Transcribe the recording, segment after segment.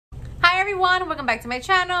everyone, welcome back to my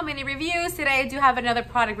channel, mini reviews. Today I do have another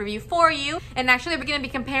product review for you, and actually we're going to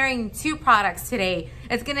be comparing two products today.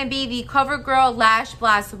 It's going to be the Covergirl Lash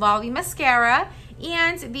Blast Volume Mascara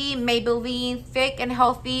and the Maybelline Thick and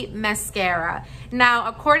Healthy Mascara. Now,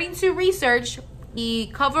 according to research,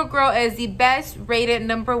 the Covergirl is the best rated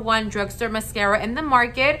 #1 drugstore mascara in the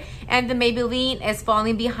market, and the Maybelline is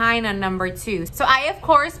falling behind on #2. So I, of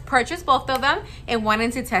course, purchased both of them and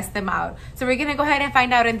wanted to test them out. So we're gonna go ahead and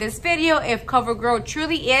find out in this video if Covergirl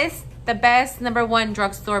truly is the best #1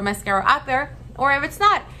 drugstore mascara out there, or if it's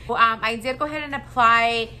not. Well, I did go ahead and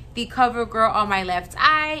apply the Covergirl on my left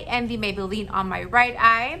eye and the Maybelline on my right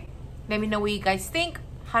eye. Let me know what you guys think.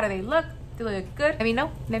 How do they look? Do they look good?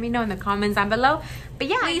 Let me know in the comments down below. But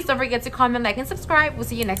yeah, please don't forget to comment, like, and subscribe. We'll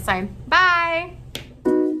see you next time. Bye.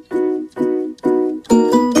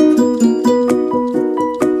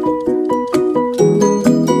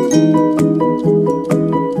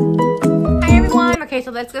 Okay, so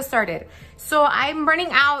let's get started. So I'm running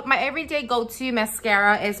out. My everyday go-to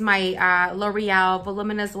mascara is my L'Oreal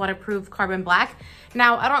Voluminous Waterproof Carbon Black.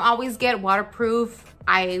 Now, I don't always get waterproof.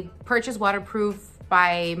 I purchase waterproof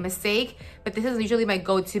by mistake, but this is usually my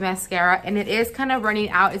go-to mascara, and it is kind of running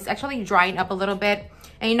out. It's actually drying up a little bit.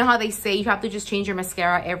 And you know how they say you have to just change your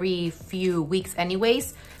mascara every few weeks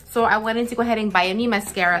anyways. So I wanted to go ahead and buy a new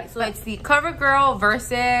mascara. So it's the Covergirl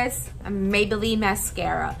versus Maybelline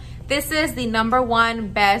mascara. This is the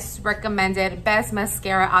 #1 best recommended, best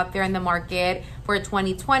mascara out there in the market for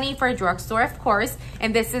 2020 for a drugstore, of course.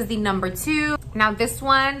 And this is the #2. Now this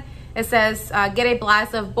one, it says, get a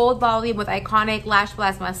blast of bold volume with iconic Lash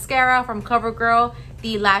Blast Mascara from Covergirl.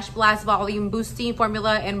 The Lash Blast Volume Boosting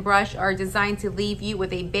Formula and brush are designed to leave you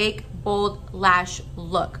with a big, bold lash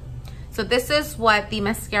look. So this is what the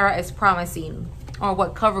mascara is promising, or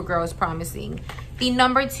what Covergirl is promising. The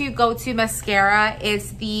 #2 go-to mascara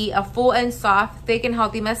is the Full and Soft Thick and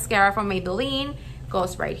Healthy Mascara from Maybelline.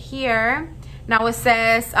 Goes right here. Now it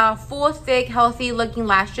says, full, thick, healthy looking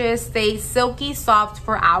lashes stay silky soft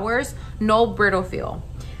for hours, no brittle feel.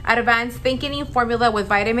 Advanced thickening formula with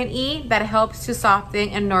vitamin E that helps to soften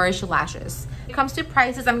and nourish lashes. When it comes to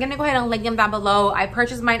prices, I'm gonna go ahead and link them down below. I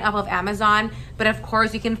purchased mine off of Amazon, but of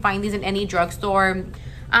course you can find these in any drugstore.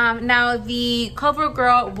 Now the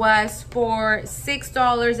Covergirl was for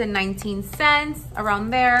 $6.19,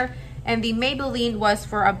 around there. And the Maybelline was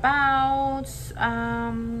for about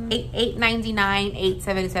 $8.99,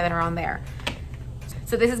 $8.77, around there.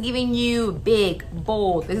 So this is giving you big,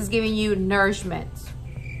 bold. This is giving you nourishment,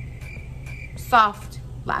 soft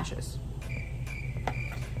lashes.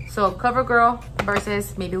 So Covergirl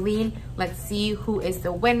versus Maybelline. Let's see who is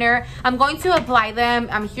the winner. I'm going to apply them.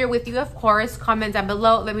 I'm here with you, of course. Comment down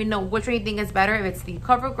below. Let me know which one you think is better, if it's the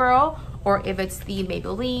Covergirl or if it's the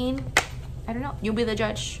Maybelline. I don't know. You'll be the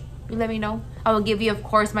judge. Let me know. I will give you, of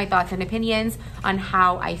course, my thoughts and opinions on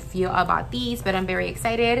how I feel about these, but I'm very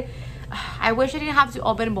excited. I wish I didn't have to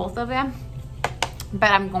open both of them,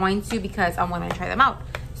 but I'm going to because I want to try them out.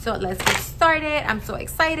 So let's get started. I'm so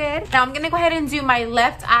excited. Now I'm gonna go ahead and do my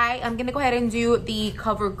left eye. I'm gonna go ahead and do the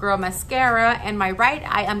Covergirl mascara, and my right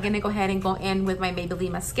eye, I'm gonna go ahead and go in with my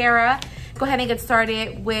Maybelline mascara. Go ahead and get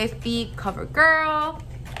started with the Covergirl.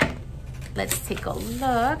 Let's take a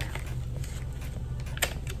look.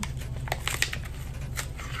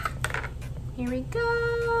 Here we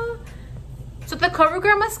go. So the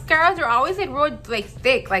Covergirl mascaras are always like real, like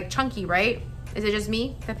thick, like chunky, right? Is it just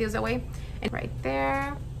me that feels that way? And right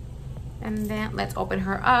there. And then let's open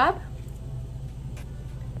her up.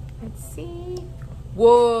 Let's see.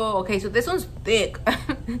 Whoa, okay, so this one's thick.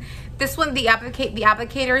 This one, the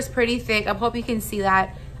applicator is pretty thick. I hope you can see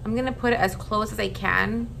that. I'm gonna put it as close as I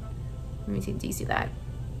can. Let me see, do you see that?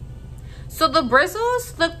 So the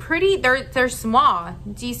bristles look pretty, they're small.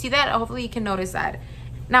 Do you see that? Hopefully you can notice that.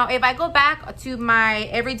 Now, if I go back to my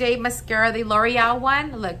everyday mascara, the L'Oreal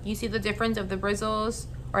one, look, you see the difference of the bristles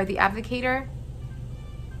or the applicator?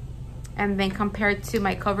 And then compared to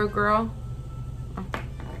my Covergirl. Oh.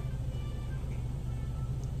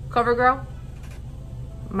 Covergirl,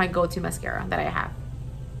 my go-to mascara that I have.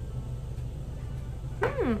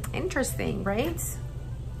 Interesting, right?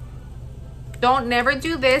 Don't never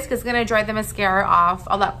do this because it's gonna dry the mascara off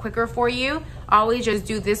a lot quicker for you. Always just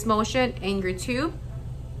do this motion in your tube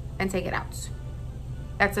and take it out.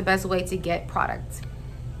 That's the best way to get product.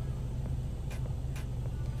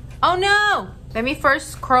 Oh no! Let me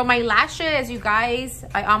first curl my lashes, you guys.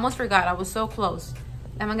 I almost forgot, I was so close.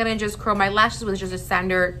 And I'm gonna just curl my lashes with just a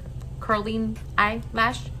standard curling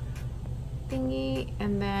eyelash thingy.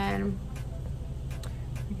 And then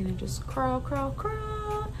I'm gonna just curl, curl,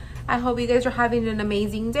 curl. I hope you guys are having an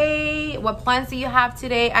amazing day. What plans do you have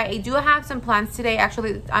today? I do have some plans today.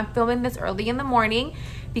 Actually, I'm filming this early in the morning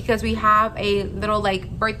because we have a little like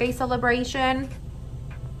birthday celebration.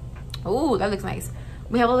 Oh, that looks nice.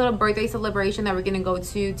 We have a little birthday celebration that we're gonna go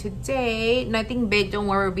to today. Nothing big, don't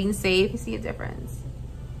worry, we're being safe. You see a difference.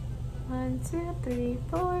 1, 2, 3,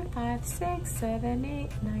 4, 5, 6, 7,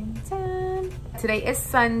 8, 9, 10. Today is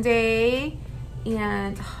Sunday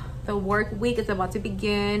and the work week is about to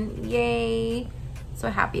begin. Yay.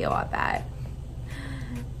 So happy about that.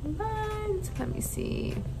 But let me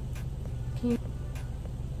see.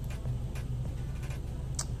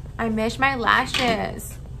 I miss my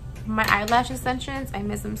lashes. My eyelash extensions, I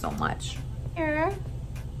miss them so much. Here.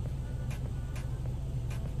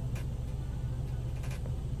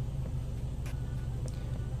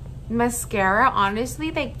 Mascara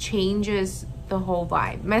honestly like changes the whole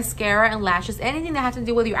vibe. Mascara and lashes, anything that has to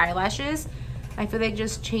do with your eyelashes, I feel like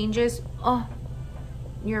just changes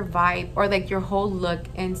your vibe or like your whole look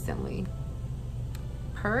instantly.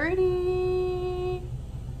 Pretty.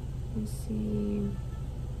 Let's see.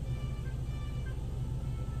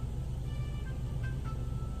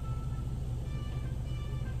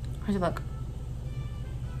 How's it look?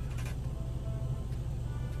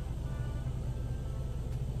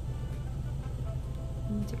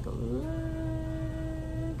 Let me take a look.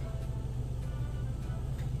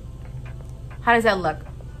 How does that look?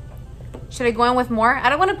 Should I go in with more? I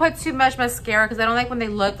don't want to put too much mascara because I don't like when they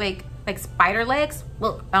look like spider legs.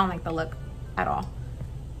 Well, I don't like the look at all.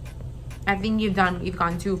 I think you've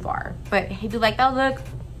gone too far. But if you like that look,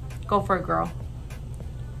 go for it, girl.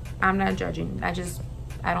 I'm not judging.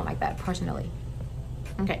 I don't like that personally.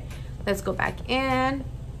 Okay, let's go back in.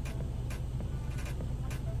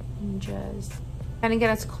 And just kind of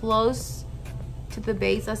get as close to the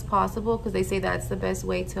base as possible because they say that's the best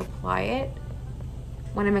way to apply it.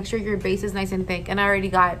 Want to make sure your base is nice and thick. And I already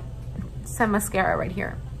got some mascara right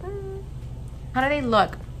here. How do they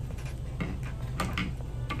look?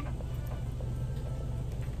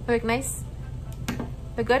 They look nice?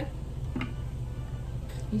 Look good?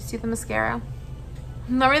 You see the mascara?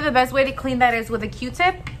 Normally the best way to clean that is with a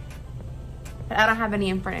Q-tip, but I don't have any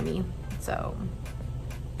in front of me, so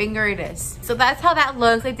finger it is. So that's how that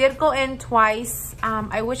looks. I did go in twice.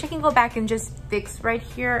 I wish I can go back and just fix right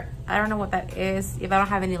here. I don't know what that is, if I don't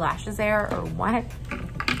have any lashes there or what, but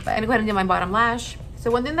I'm gonna go ahead and do my bottom lash.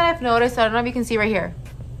 So one thing that I've noticed, I don't know if you can see right here,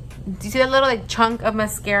 do you see that little like chunk of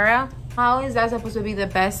mascara? How is that supposed to be the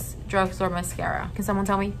best drugstore mascara? Can someone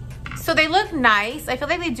tell me? So they look nice. I feel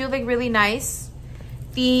like they do look really nice.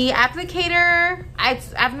 The applicator,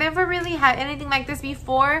 I've never really had anything like this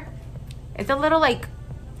before. It's a little like,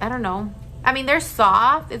 I don't know. I mean, they're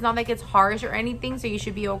soft. It's not like it's harsh or anything, so you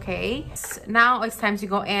should be okay. Now it's time to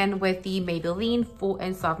go in with the Maybelline Full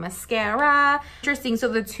and Soft Mascara. Interesting, so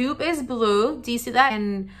the tube is blue. Do you see that?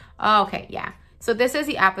 And, oh, okay, yeah. So this is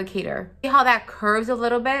the applicator. See how that curves a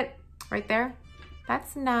little bit right there?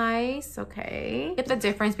 That's nice, okay. Get the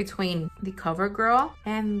difference between the Covergirl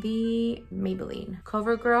and the Maybelline.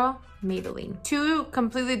 Covergirl, Maybelline. Two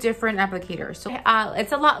completely different applicators. So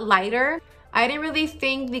it's a lot lighter. I didn't really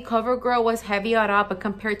think the Covergirl was heavy at all, but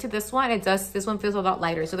compared to this one, this one feels a lot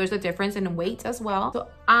lighter. So there's a difference in weight as well. So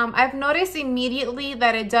I've noticed immediately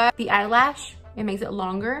that it does the eyelash. It makes it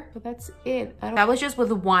longer, but that's it. That was just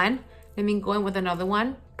with one. Let me go in with another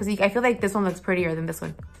one because I feel like this one looks prettier than this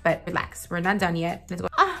one. But relax, we're not done yet. Let's go.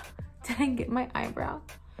 Did I get my eyebrow?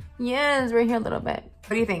 Yes, right here a little bit. What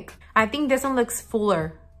do you think? I think this one looks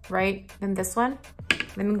fuller, right, than this one.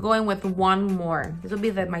 Let me go in with one more. This will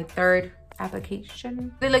be my third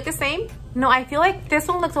application. They look the same? No, I feel like this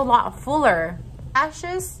one looks a lot fuller.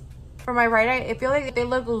 Lashes for my right eye, I feel like they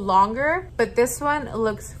look longer, but this one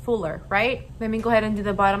looks fuller, right? Let me go ahead and do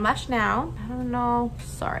the bottom lash now. I don't know,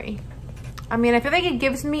 sorry. I mean, I feel like it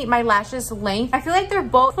gives me my lashes length. I feel like they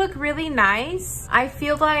both look really nice. I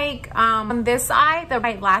feel like on this eye,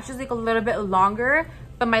 my lashes look a little bit longer,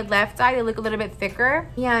 but my left eye, they look a little bit thicker.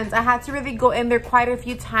 And I had to really go in there quite a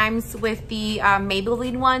few times with the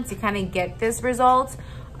Maybelline one to kind of get this result.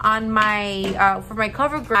 On my, for my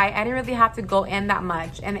Covergirl, I didn't really have to go in that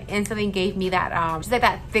much, and it instantly gave me that, just like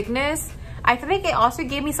that thickness. I feel like it also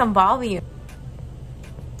gave me some volume.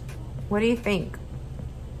 What do you think?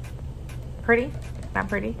 Pretty? Not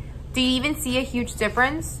pretty? Do you even see a huge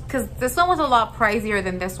difference? Because this one was a lot pricier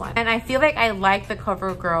than this one. And I feel like I like the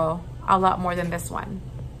Covergirl a lot more than this one.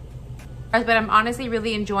 But I'm honestly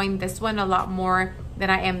really enjoying this one a lot more than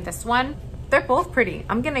I am this one. They're both pretty.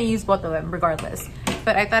 I'm gonna use both of them regardless.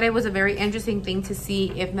 But I thought it was a very interesting thing to see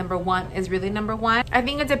if number one is really number one. I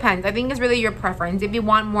think it depends. I think it's really your preference. If you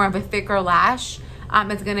want more of a thicker lash,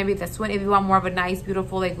 it's gonna be this one. If you want more of a nice,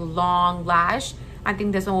 beautiful, like long lash, I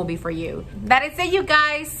think this one will be for you. That is it, you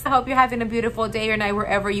guys. I hope you're having a beautiful day or night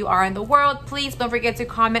wherever you are in the world. Please don't forget to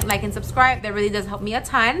comment, like, and subscribe. That really does help me a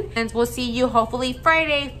ton. And we'll see you hopefully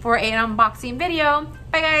Friday for an unboxing video.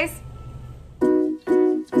 Bye, guys.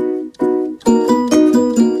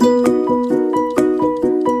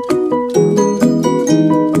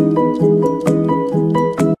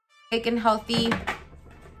 Thick and healthy.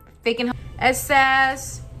 It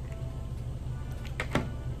says